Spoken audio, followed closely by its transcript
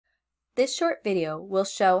This short video will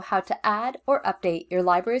show how to add or update your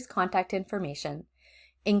library's contact information,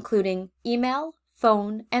 including email,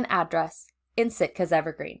 phone, and address in Sitka's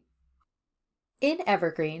Evergreen. In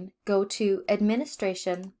Evergreen, go to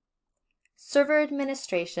Administration, Server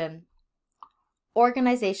Administration,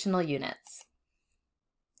 Organizational Units.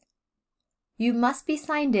 You must be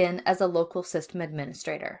signed in as a local system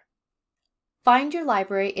administrator. Find your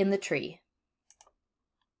library in the tree.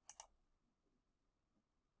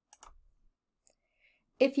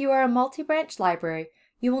 If you are a multi-branch library,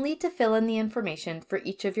 you will need to fill in the information for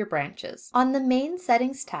each of your branches. On the Main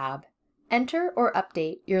Settings tab, enter or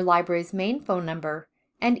update your library's main phone number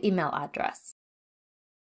and email address.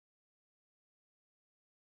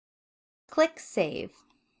 Click Save.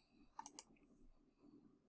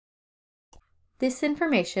 This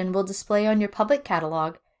information will display on your public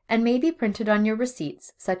catalog and may be printed on your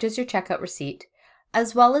receipts, such as your checkout receipt,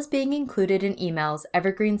 as well as being included in emails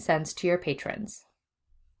Evergreen sends to your patrons.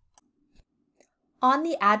 On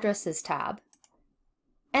the Addresses tab,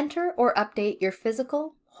 enter or update your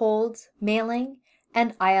physical, holds, mailing,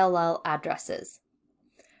 and ILL addresses.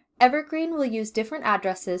 Evergreen will use different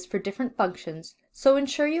addresses for different functions, so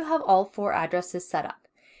ensure you have all 4 addresses set up,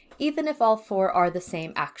 even if all 4 are the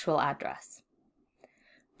same actual address.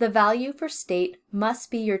 The value for state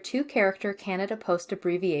must be your 2-character Canada Post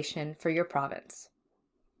abbreviation for your province.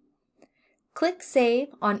 Click Save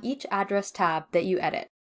on each address tab that you edit.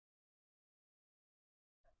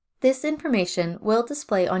 This information will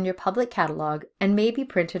display on your public catalog and may be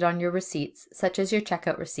printed on your receipts, such as your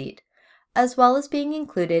checkout receipt, as well as being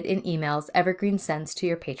included in emails Evergreen sends to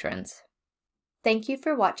your patrons. Thank you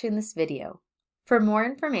for watching this video. For more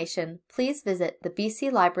information, please visit the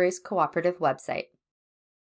BC Libraries Cooperative website.